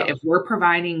 Right? Yeah. If we're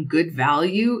providing good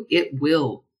value, it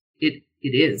will. It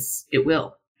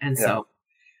will. And so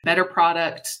better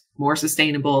product, more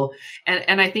sustainable.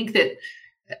 And I think that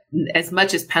as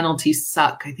much as penalties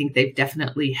suck, I think they've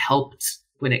definitely helped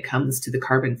when it comes to the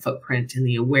carbon footprint and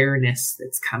the awareness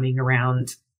that's coming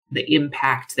around the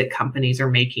impact that companies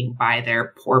are making by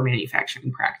their poor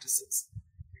manufacturing practices.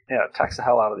 Yeah, tax the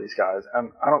hell out of these guys.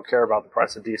 And I don't care about the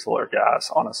price of diesel or gas,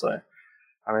 honestly.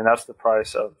 That's the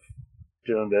price of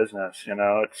doing business.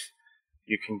 It's,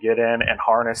 you can get in and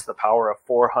harness the power of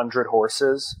 400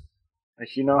 horses. Like,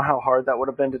 how hard that would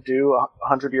have been to do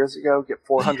 100 years ago? Get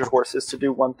 400 horses to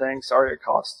do one thing. Sorry, it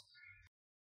costs.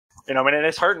 And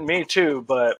it's hurting me too,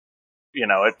 but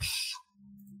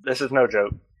this is no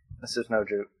joke. This is no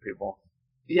joke, people.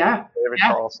 Yeah. David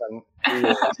Carlson.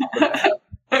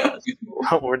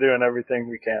 We're doing everything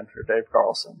we can for Dave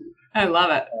Carlson. I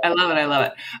love it. I love it. I love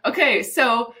it. Okay.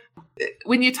 So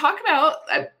when you talk about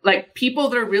like people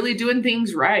that are really doing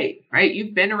things right,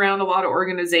 you've been around a lot of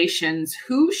organizations.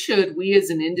 Who should we as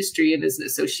an industry and as an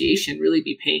association really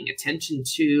be paying attention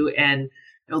to and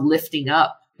lifting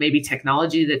up? Maybe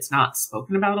technology that's not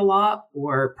spoken about a lot,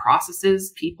 or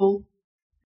processes, people?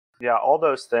 Yeah, all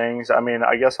those things. I mean,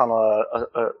 I guess on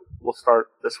we'll start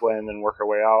this way and then work our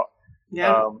way out.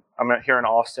 Yeah. I'm here in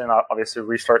Austin. Obviously,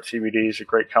 Restart CBD is a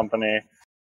great company.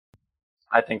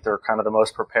 I think they're kind of the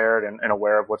most prepared and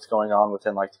aware of what's going on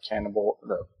within like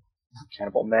the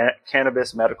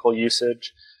cannabis medical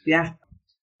usage. Yeah.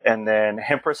 And then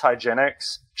Hempress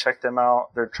Hygienics, check them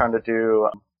out. They're trying to do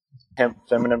hemp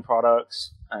feminine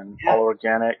products and all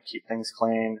organic, keep things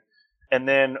clean. And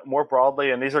then more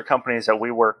broadly, and these are companies that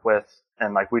we work with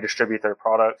and like we distribute their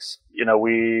products,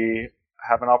 we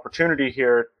have an opportunity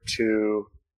here to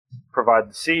provide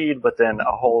the seed, but then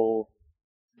a whole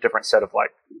different set of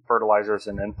like fertilizers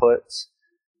and inputs.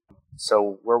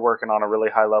 So we're working on a really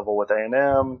high level with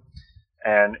A&M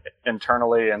and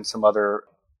internally and some other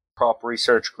crop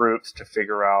research groups to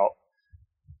figure out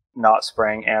not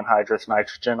spraying anhydrous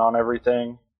nitrogen on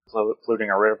everything,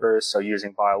 polluting our rivers. So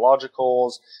using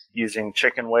biologicals, using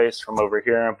chicken waste from over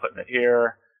here and putting it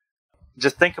here.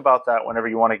 Just think about that whenever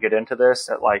you want to get into this,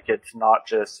 that like it's not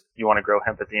just you want to grow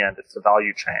hemp at the end, it's the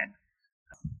value chain.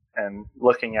 And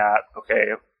looking at,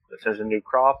 okay, if there's a new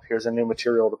crop, here's a new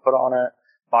material to put on it.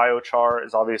 Biochar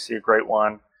is obviously a great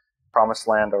one. Promised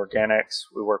Land Organics,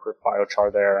 we work with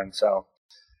biochar there. And so,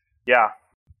 yeah.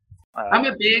 I'm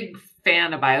a big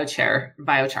fan of biochar.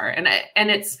 And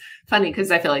it's funny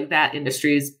because I feel like that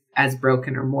industry is as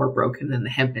broken or more broken than the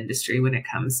hemp industry when it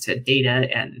comes to data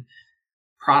and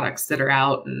products that are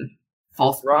out and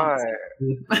false promises.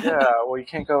 Right. Yeah. Well, you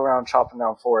can't go around chopping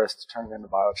down forests to turn it into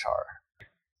biochar.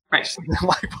 Right.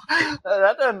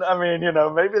 That doesn't, I mean,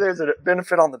 maybe there's a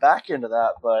benefit on the back end of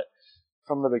that, but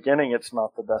from the beginning, it's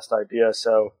not the best idea.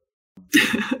 So,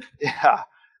 yeah,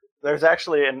 there's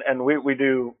actually, and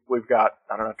we've got,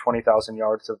 I don't know, 20,000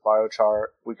 yards of biochar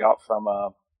we got from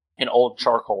an old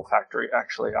charcoal factory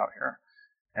actually out here.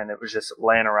 And it was just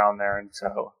laying around there. And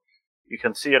so you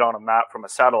can see it on a map from a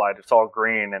satellite. It's all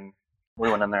green. And we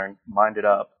went in there and mined it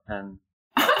up. And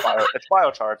it's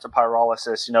biochar. It's a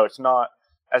pyrolysis. It's not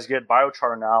as good.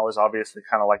 Biochar now is obviously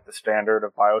kind of like the standard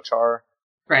of biochar.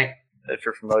 Right. If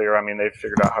you're familiar, I mean, they've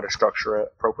figured out how to structure it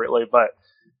appropriately. But,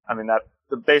 I mean,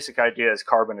 the basic idea is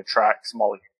carbon attracts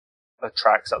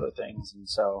other things. And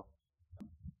so,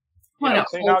 clean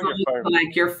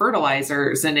out your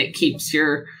fertilizers, and it keeps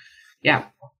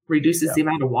reduces the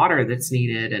amount of water that's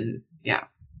needed. And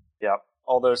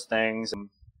all those things.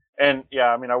 And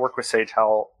I mean, I work with Sage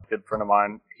Howell, a good friend of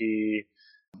mine. He,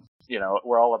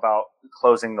 we're all about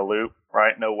closing the loop,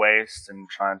 right? No waste and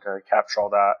trying to capture all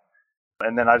that.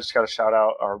 And then I just got to shout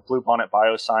out our Bluebonnet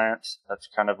Bioscience. That's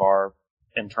kind of our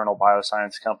internal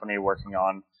bioscience company working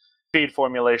on feed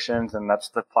formulations, and that's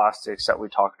the plastics that we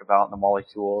talked about in the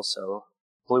molecules. So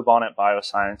Bluebonnet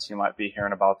Bioscience, you might be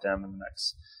hearing about them in the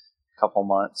next couple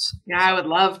months. Yeah, I would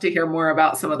love to hear more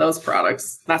about some of those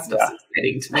products. That's just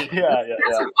exciting to me.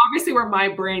 That's obviously where my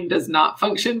brain does not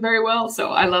function very well,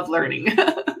 so I love learning.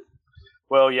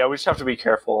 Well, yeah, we just have to be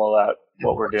careful that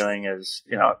what we're doing is,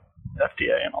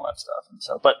 FDA and all that stuff. And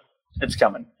so, but it's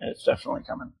coming. It's definitely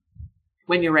coming.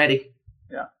 When you're ready.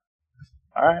 Yeah.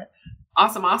 All right.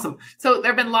 Awesome. So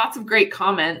there have been lots of great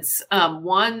comments.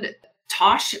 One,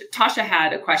 Tasha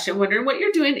had a question, wondering what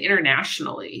you're doing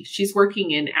internationally. She's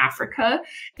working in Africa.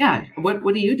 Yeah. What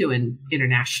are you doing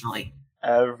internationally?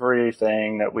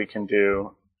 Everything that we can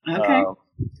do. Okay.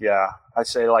 I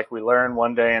say like we learn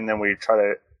one day and then we try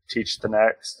to teach the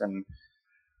next. And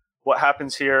what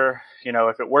happens here,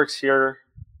 if it works here,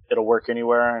 it'll work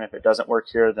anywhere. And if it doesn't work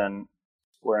here, then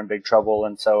we're in big trouble.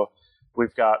 And so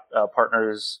we've got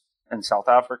partners in South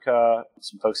Africa,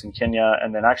 some folks in Kenya,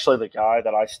 and then actually the guy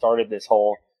that I started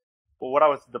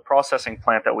the processing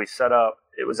plant that we set up,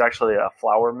 it was actually a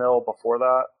flour mill before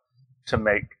that to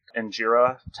make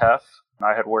injera teff. And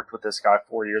I had worked with this guy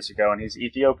 4 years ago, and he's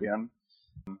Ethiopian.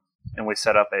 And we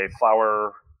set up a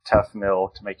flour teff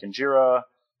mill to make injera,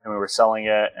 and we were selling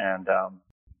it. And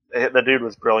the dude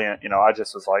was brilliant. I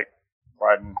just was like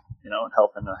riding, and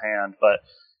helping a hand. But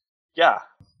yeah,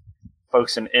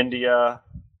 folks in India,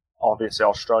 obviously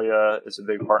Australia is a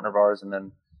big partner of ours. And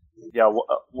then,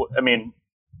 I mean,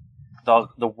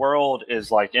 the world is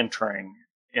like entering,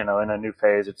 in a new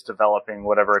phase. It's developing,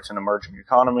 whatever, it's an emerging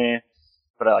economy.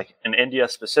 But like in India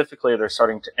specifically, they're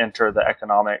starting to enter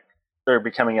they're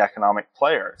becoming economic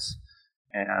players.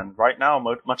 And right now,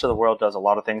 much of the world does a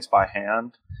lot of things by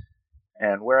hand.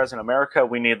 And whereas in America,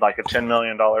 we need like a $10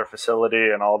 million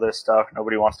facility and all this stuff.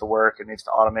 Nobody wants to work. It needs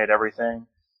to automate everything.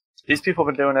 These people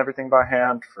have been doing everything by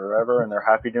hand forever, and they're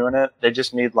happy doing it. They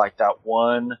just need like that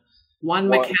one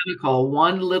mechanical,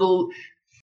 one little,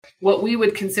 what we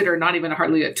would consider not even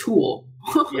hardly a tool.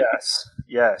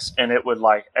 Yes. And it would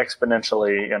like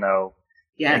exponentially,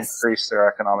 increase their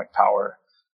economic power.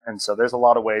 And so there's a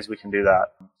lot of ways we can do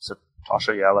that. So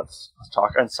Tasha, let's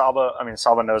talk. And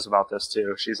Saba knows about this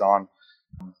too. She's a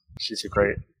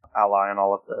great ally in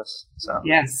all of this. So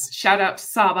yes, shout out to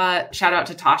Saba, shout out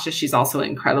to Tasha. She's also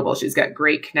incredible. She's got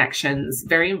great connections,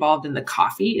 very involved in the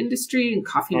coffee industry and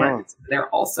coffee markets there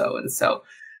also. And so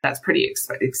that's pretty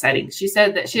exciting. She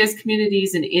said that she has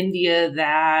communities in India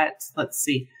that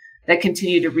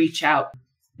continue to reach out,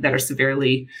 that are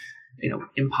severely,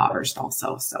 impoverished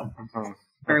also. So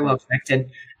very well connected.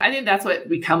 I think that's what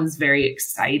becomes very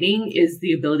exciting, is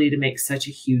the ability to make such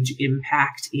a huge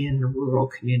impact in rural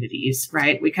communities,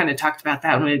 right? We kind of talked about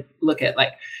that when we look at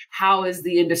like, how is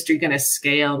the industry going to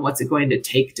scale and what's it going to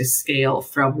take to scale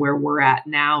from where we're at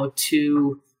now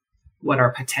to what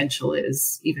our potential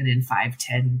is, even in 5,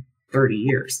 10, 30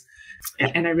 years.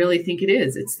 And I really think it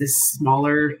is. It's this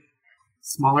smaller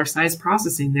size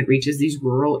processing that reaches these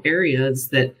rural areas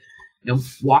that,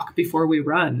 walk before we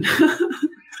run.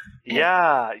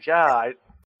 Yeah. I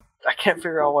can't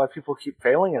figure out why people keep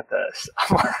failing at this.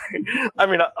 I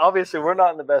mean, obviously we're not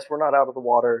in the best. We're not out of the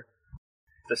water.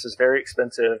 This is very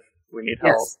expensive. We need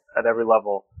help at every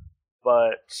level.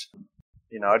 But,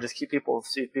 I just see people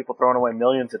throwing away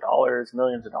millions of dollars. And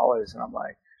I'm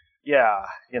like,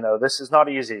 this is not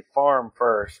easy. Farm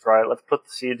first, right? Let's put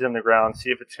the seeds in the ground, see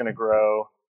if it's going to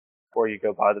grow before you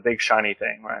go buy the big shiny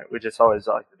thing, right? We just always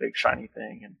like the big shiny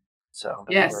thing. And so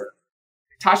yes.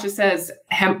 Tasha says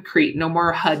hempcrete, no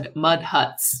more mud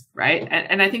huts, right?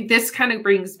 And I think this kind of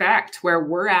brings back to where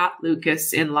we're at,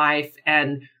 Lucas, in life,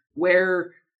 and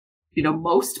where,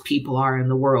 most people are in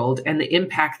the world, and the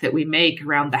impact that we make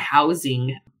around the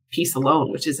housing piece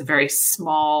alone, which is a very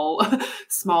small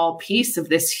piece of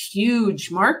this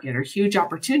huge market or huge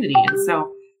opportunity. And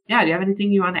so, do you have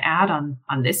anything you want to add on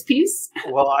this piece?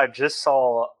 Well, I just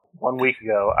saw 1 week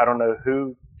ago, I don't know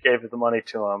who gave the money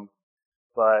to them,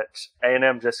 but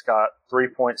A&M just got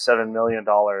 $3.7 million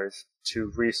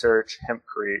to research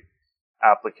hempcrete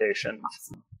applications.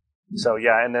 Awesome. So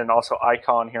and then also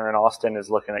Icon here in Austin is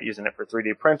looking at using it for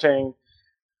 3D printing.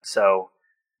 So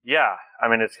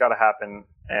it's got to happen.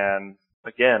 And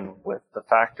again, with the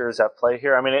factors at play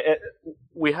here,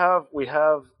 we have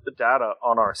the data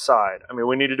on our side.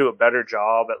 We need to do a better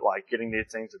job at like getting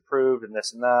these things approved and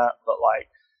this and that. But like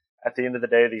at the end of the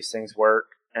day, these things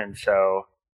work. And so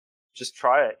just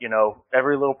try it.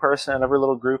 Every little person, every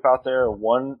little group out there,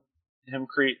 one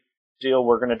hempcrete deal.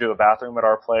 We're going to do a bathroom at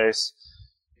our place.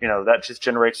 That just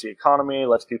generates the economy,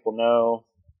 lets people know,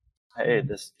 hey,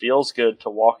 this feels good to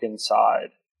walk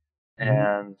inside.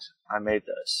 And I made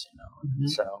this,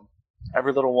 So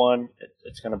every little one,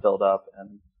 it's going to build up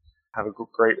and have a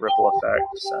great ripple effect.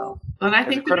 So and I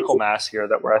think a critical mass here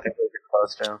that we're getting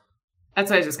close to. That's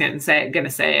what I was just going to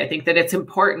say. I think that it's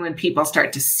important when people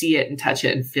start to see it and touch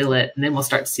it and feel it, and then we'll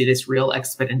start to see this real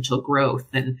exponential growth.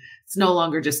 And it's no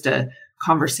longer just a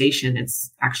conversation. It's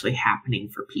actually happening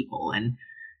for people, and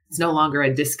it's no longer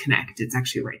a disconnect. It's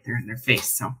actually right there in their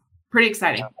face. So pretty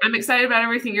exciting. I'm excited about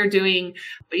everything you're doing.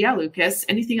 But Lucas,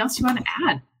 anything else you want to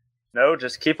add? No,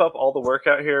 just keep up all the work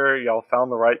out here. Y'all found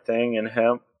the right thing in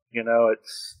hemp.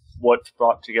 It's what's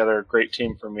brought together a great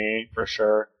team for me, for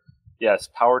sure. Yes,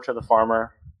 power to the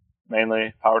farmer,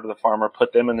 mainly power to the farmer.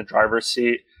 Put them in the driver's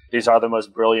seat. These are the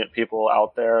most brilliant people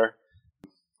out there.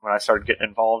 When I started getting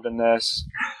involved in this,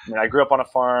 I grew up on a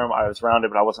farm. I was around it,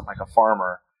 but I wasn't like a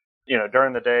farmer.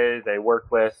 During the day, they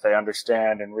work with, they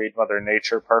understand and read Mother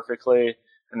Nature perfectly.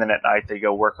 And then at night, they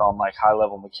go work on like high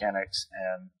level mechanics.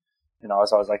 And, I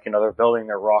was always like, they're building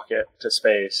their rocket to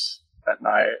space at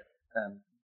night. And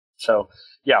so,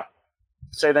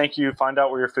 say thank you, find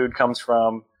out where your food comes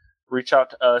from, reach out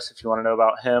to us if you want to know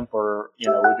about hemp, or, we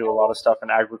do a lot of stuff in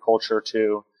agriculture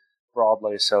too,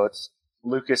 broadly. So it's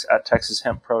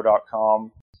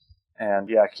lucas@texashemppro.com. And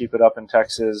keep it up in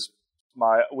Texas.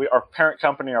 Our parent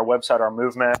company, our website, our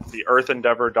movement,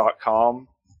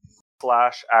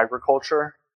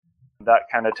 theearthendeavor.com/agriculture. That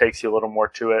kind of takes you a little more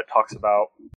to it, talks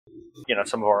about,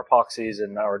 some of our epoxies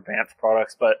and our advanced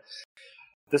products. But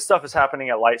this stuff is happening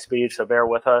at light speed, so bear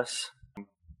with us.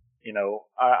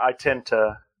 I tend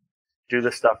to do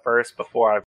this stuff first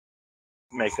before I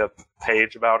make a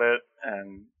page about it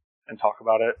and talk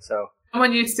about it. So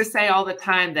someone used to say all the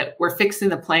time that we're fixing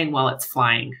the plane while it's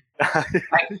flying.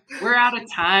 Like, we're out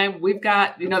of time. We've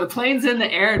got, the plane's in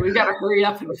the air and we've got to hurry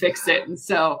up and fix it. And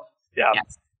so, yeah,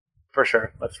 yes. For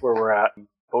sure. That's where we're at.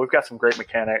 But we've got some great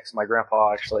mechanics. My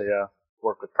grandpa actually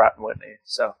worked with Pratt & Whitney.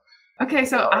 So, okay.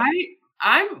 So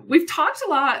we've talked a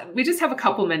lot. We just have a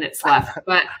couple minutes left,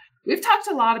 but we've talked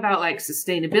a lot about like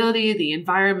sustainability, the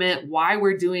environment, why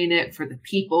we're doing it for the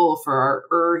people, for our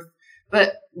earth.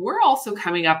 But we're also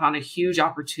coming up on a huge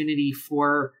opportunity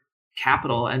for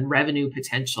capital and revenue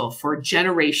potential, for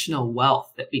generational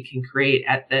wealth that we can create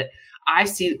I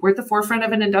see we're at the forefront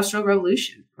of an industrial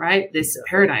revolution, right? This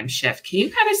paradigm shift. Can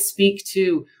you kind of speak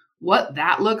to what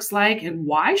that looks like and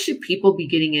why should people be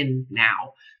getting in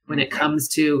now when it comes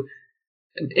to,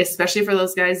 especially for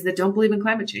those guys that don't believe in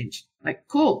climate change? Like,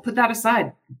 cool, put that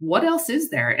aside. What else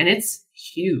is there? And it's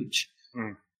huge.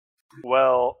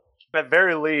 Well, at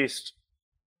very least,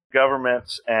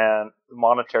 governments and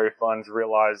monetary funds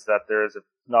realize that there is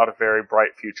not a very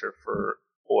bright future for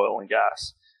oil and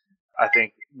gas. I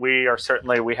think we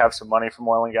have some money from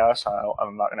oil and gas.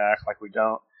 I'm not going to act like we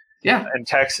don't. Yeah. In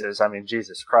Texas, I mean,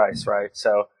 Jesus Christ, right?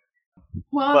 So,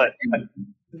 but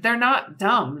they're not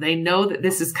dumb. They know that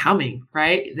this is coming,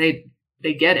 right?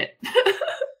 They get it.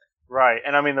 Right.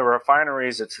 And I mean, the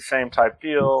refineries, it's the same type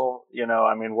deal.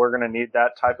 I mean, we're going to need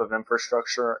that type of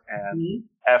infrastructure and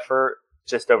effort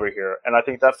just over here. And I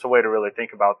think that's the way to really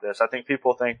think about this. I think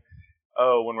people think,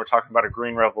 when we're talking about a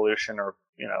green revolution or,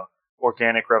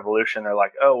 organic revolution, they're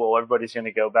like, well, everybody's going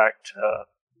to go back to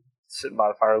sitting by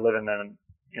the fire, living and,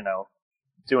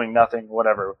 doing nothing,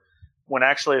 whatever. When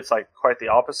actually it's like quite the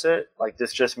opposite. Like,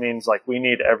 this just means like we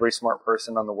need every smart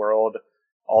person in the world,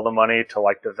 all the money to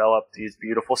like develop these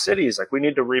beautiful cities. Like, we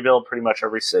need to rebuild pretty much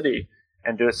every city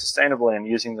and do it sustainably and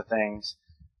using the things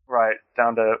right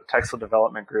down to Textile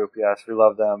Development Group. Yes, we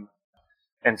love them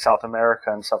in South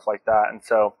America and stuff like that. And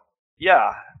so,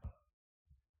 yeah,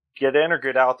 get in or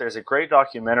get out. There's a great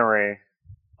documentary.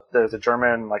 There's a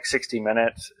German, 60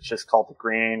 Minutes. It's just called The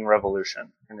Green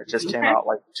Revolution. And it just came out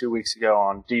 2 weeks ago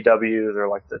on DW. They're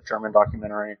the German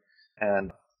documentary.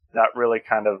 And that really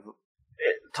kind of,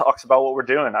 it talks about what we're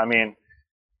doing. I mean,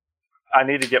 I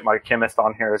need to get my chemist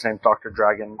on here. His name's Dr.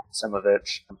 Dragan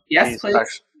Simovic. Yes,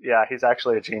 please. He's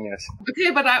actually a genius.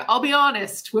 Okay, but I'll be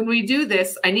honest. When we do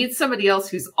this, I need somebody else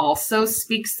who's also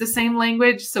speaks the same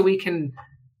language so we can...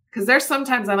 Because there's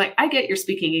sometimes I'm like, I get you're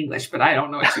speaking English, but I don't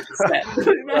know what you just said.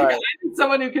 Right. I need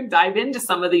someone who can dive into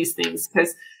some of these things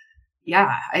because,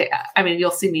 I mean,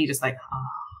 you'll see me just like,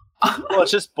 Well,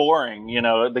 it's just boring,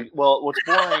 what's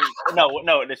boring?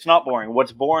 No, it's not boring.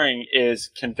 What's boring is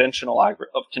conventional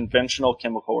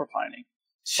chemical refining.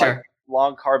 Sure.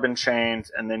 Long carbon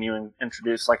chains, and then you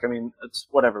introduce, it's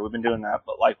whatever. We've been doing that.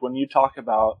 But, when you talk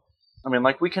about,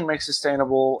 we can make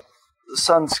sustainable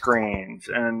sunscreens,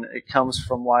 and it comes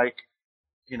from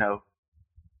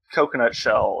coconut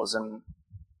shells, and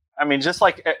just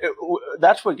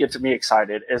that's what gets me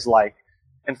excited is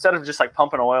instead of just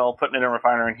pumping oil, putting it in a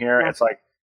refinery in here, it's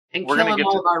and we're killing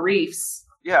all of our reefs.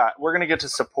 Yeah, we're gonna get to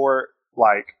support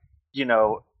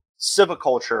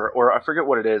silviculture, or I forget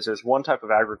what it is. There's one type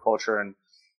of agriculture, and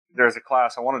there's a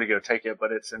class I wanted to go take it,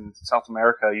 but it's in South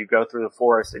America. You go through the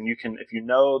forest, and you can, if you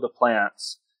know the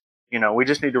plants. We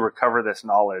just need to recover this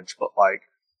knowledge. But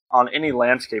on any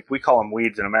landscape, we call them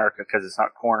weeds in America because it's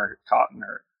not corn or cotton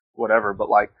or whatever. But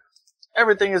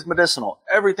everything is medicinal.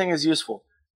 Everything is useful.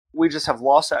 We just have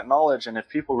lost that knowledge. And if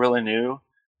people really knew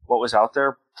what was out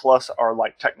there, plus our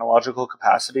technological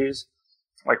capacities,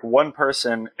 one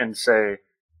person in, say,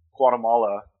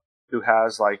 Guatemala who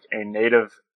has a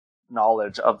native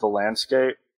knowledge of the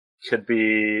landscape could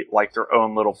be their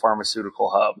own little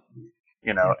pharmaceutical hub.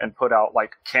 And put out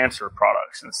cancer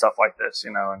products and stuff like this,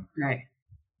 and right.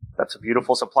 That's a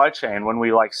beautiful supply chain. When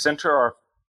we we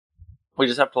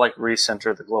just have to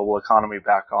recenter the global economy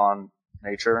back on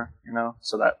nature,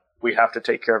 so that we have to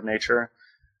take care of nature.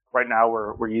 Right now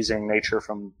we're using nature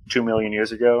from 2 million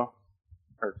years ago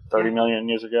or 30 million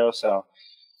years ago. So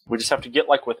we just have to get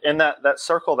within that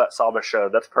circle that Saba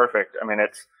showed. That's perfect.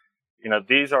 It's,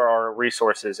 these are our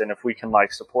resources, and if we can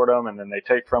support them and then they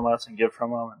take from us and give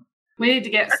from them. We need to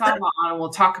get Saba on and we'll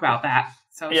talk about that.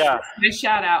 So yeah, my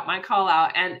shout out, my call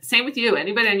out, and same with you,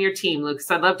 anybody on your team,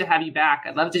 Lucas. I'd love to have you back.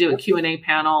 I'd love to do a Q&A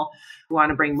panel. We want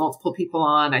to bring multiple people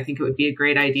on. I think it would be a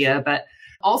great idea. But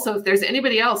also, if there's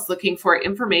anybody else looking for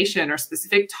information or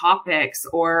specific topics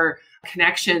or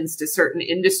connections to certain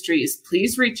industries,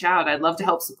 please reach out. I'd love to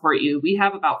help support you. We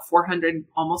have about 400,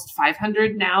 almost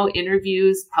 500 now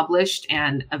interviews published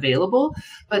and available.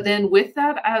 But then with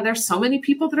that, there's so many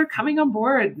people that are coming on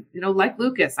board, like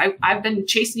Lucas. I've been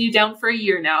chasing you down for a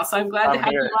year now, so I'm glad to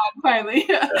have you on finally.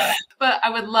 But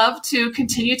I would love to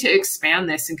continue to expand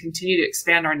this and continue to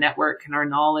expand our network and our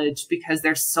knowledge, because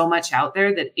there's so much out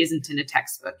there that isn't in a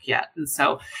textbook yet. And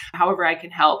so however I can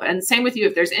help. And same with you,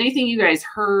 if there's anything you guys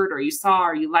heard or you saw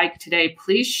or you liked today,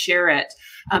 please share it.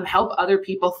 Help other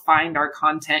people find our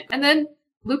content. And then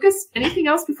Lucas, anything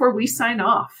else before we sign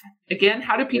off? Again,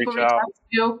 how do people reach out to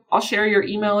you? I'll share your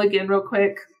email again real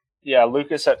quick. Yeah,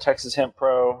 Lucas at Texas Hemp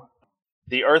Pro.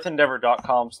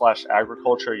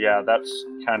 TheEarthEndeavor.com/agriculture. Yeah, that's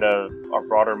kind of our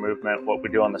broader movement, what we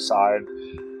do on the side.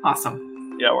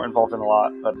 Awesome. Yeah, we're involved in a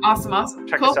lot. But awesome.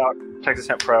 Check us out,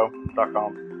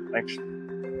 TexasHempPro.com. Thanks.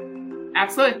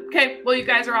 Absolutely. Okay. Well, you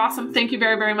guys are awesome. Thank you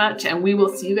very, very much. And we will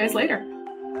see you guys later.